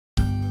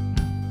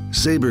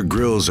Saber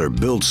grills are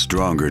built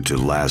stronger to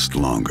last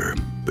longer,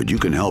 but you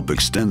can help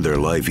extend their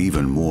life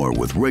even more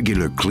with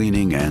regular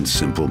cleaning and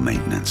simple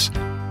maintenance.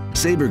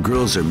 Saber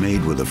grills are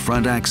made with a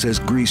front access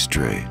grease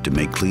tray to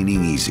make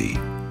cleaning easy.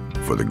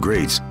 For the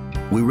grates,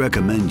 we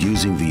recommend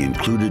using the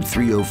included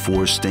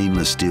 304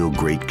 stainless steel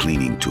grate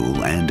cleaning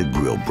tool and a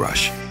grill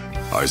brush.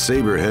 Our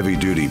Saber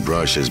heavy-duty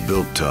brush is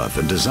built tough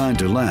and designed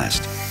to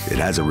last. It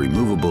has a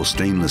removable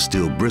stainless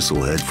steel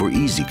bristle head for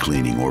easy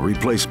cleaning or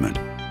replacement.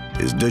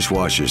 Is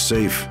dishwasher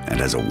safe and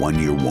has a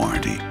 1-year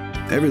warranty.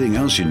 Everything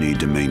else you need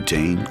to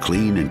maintain,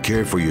 clean, and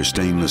care for your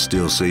stainless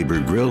steel Saber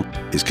grill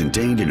is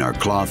contained in our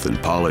cloth and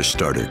polish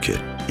starter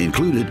kit.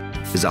 Included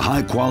is a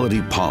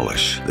high-quality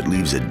polish that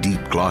leaves a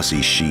deep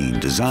glossy sheen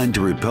designed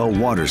to repel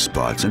water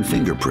spots and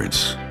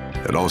fingerprints.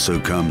 It also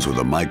comes with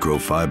a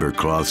microfiber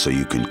cloth so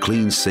you can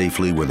clean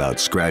safely without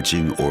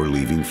scratching or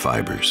leaving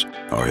fibers.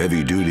 Our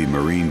heavy-duty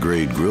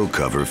marine-grade grill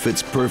cover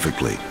fits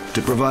perfectly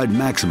to provide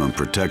maximum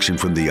protection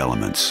from the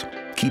elements,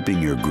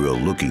 keeping your grill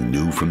looking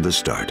new from the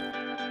start.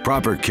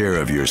 Proper care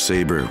of your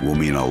Saber will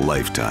mean a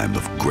lifetime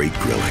of great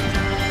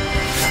grilling.